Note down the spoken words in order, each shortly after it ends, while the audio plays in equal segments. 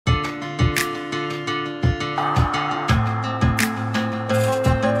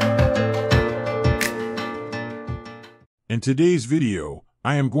In today's video,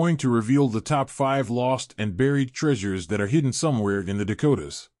 I am going to reveal the top 5 lost and buried treasures that are hidden somewhere in the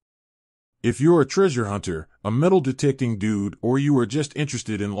Dakotas. If you're a treasure hunter, a metal detecting dude, or you are just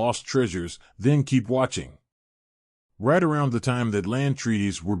interested in lost treasures, then keep watching. Right around the time that land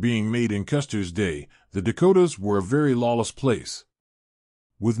treaties were being made in Custer's day, the Dakotas were a very lawless place.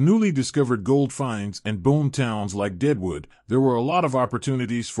 With newly discovered gold finds and boom towns like Deadwood, there were a lot of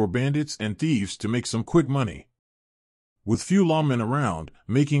opportunities for bandits and thieves to make some quick money. With few lawmen around,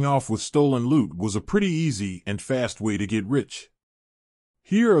 making off with stolen loot was a pretty easy and fast way to get rich.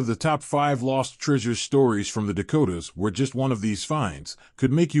 Here are the top 5 lost treasure stories from the Dakotas where just one of these finds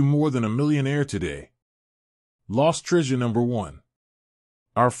could make you more than a millionaire today. Lost treasure number 1.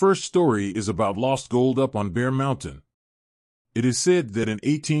 Our first story is about lost gold up on Bear Mountain. It is said that in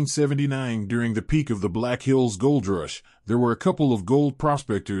 1879, during the peak of the Black Hills gold rush, there were a couple of gold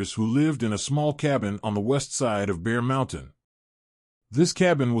prospectors who lived in a small cabin on the west side of Bear Mountain. This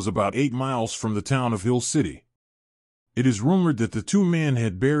cabin was about 8 miles from the town of Hill City. It is rumored that the two men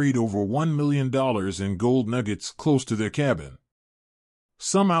had buried over $1 million in gold nuggets close to their cabin.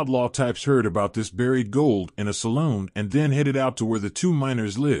 Some outlaw types heard about this buried gold in a saloon and then headed out to where the two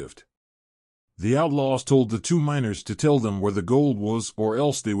miners lived. The outlaws told the two miners to tell them where the gold was or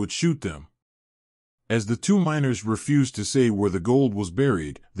else they would shoot them. As the two miners refused to say where the gold was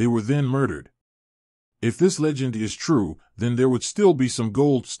buried, they were then murdered. If this legend is true, then there would still be some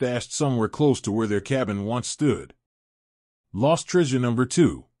gold stashed somewhere close to where their cabin once stood. Lost treasure number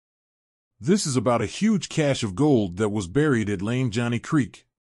 2. This is about a huge cache of gold that was buried at Lane Johnny Creek.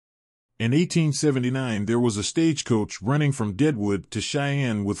 In 1879, there was a stagecoach running from Deadwood to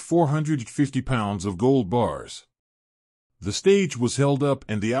Cheyenne with 450 pounds of gold bars. The stage was held up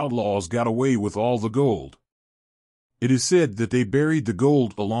and the outlaws got away with all the gold. It is said that they buried the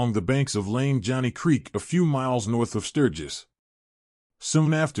gold along the banks of Lane Johnny Creek a few miles north of Sturgis.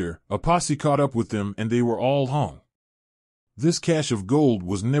 Soon after, a posse caught up with them and they were all hung. This cache of gold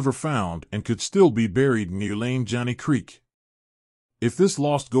was never found and could still be buried near Lane Johnny Creek. If this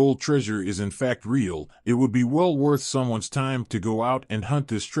lost gold treasure is in fact real, it would be well worth someone's time to go out and hunt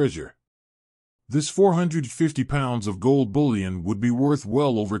this treasure. This 450 pounds of gold bullion would be worth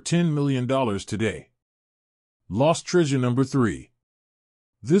well over $10 million today. Lost treasure number 3.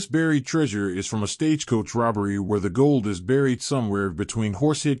 This buried treasure is from a stagecoach robbery where the gold is buried somewhere between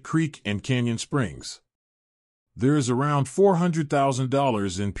Horsehead Creek and Canyon Springs. There is around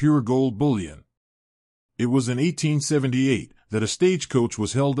 $400,000 in pure gold bullion. It was in 1878 that a stagecoach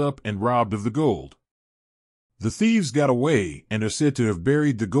was held up and robbed of the gold. The thieves got away and are said to have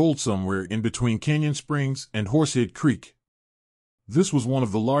buried the gold somewhere in between Canyon Springs and Horsehead Creek. This was one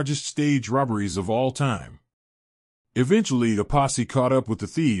of the largest stage robberies of all time. Eventually, the posse caught up with the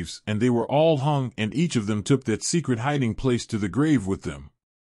thieves and they were all hung and each of them took that secret hiding place to the grave with them.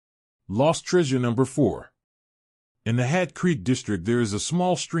 Lost treasure number 4. In the Hat Creek district, there is a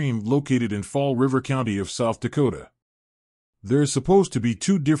small stream located in Fall River County of South Dakota. There is supposed to be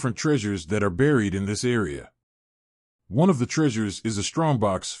 2 different treasures that are buried in this area. One of the treasures is a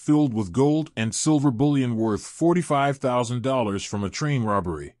strongbox filled with gold and silver bullion worth $45,000 from a train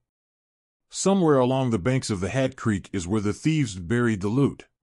robbery. Somewhere along the banks of the Hat Creek is where the thieves buried the loot.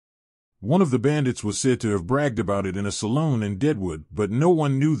 One of the bandits was said to have bragged about it in a saloon in Deadwood, but no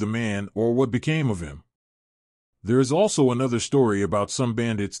one knew the man or what became of him. There is also another story about some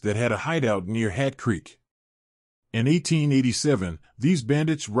bandits that had a hideout near Hat Creek. In 1887, these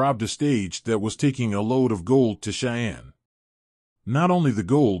bandits robbed a stage that was taking a load of gold to Cheyenne. Not only the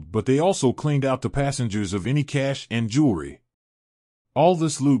gold, but they also cleaned out the passengers of any cash and jewelry. All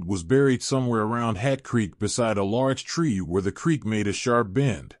this loot was buried somewhere around Hat Creek beside a large tree where the creek made a sharp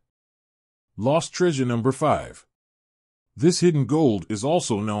bend. Lost treasure number 5. This hidden gold is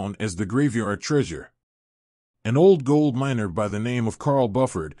also known as the graveyard treasure. An old gold miner by the name of Carl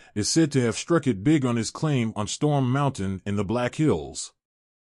Bufford is said to have struck it big on his claim on Storm Mountain in the Black Hills.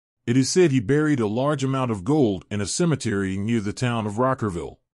 It is said he buried a large amount of gold in a cemetery near the town of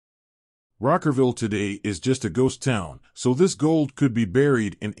Rockerville. Rockerville today is just a ghost town, so this gold could be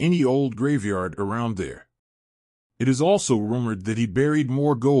buried in any old graveyard around there. It is also rumored that he buried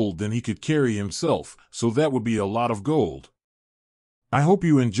more gold than he could carry himself, so that would be a lot of gold. I hope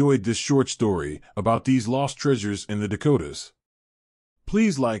you enjoyed this short story about these lost treasures in the Dakotas.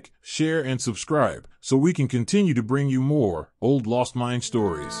 Please like, share, and subscribe so we can continue to bring you more old lost mine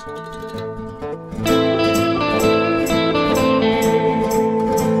stories.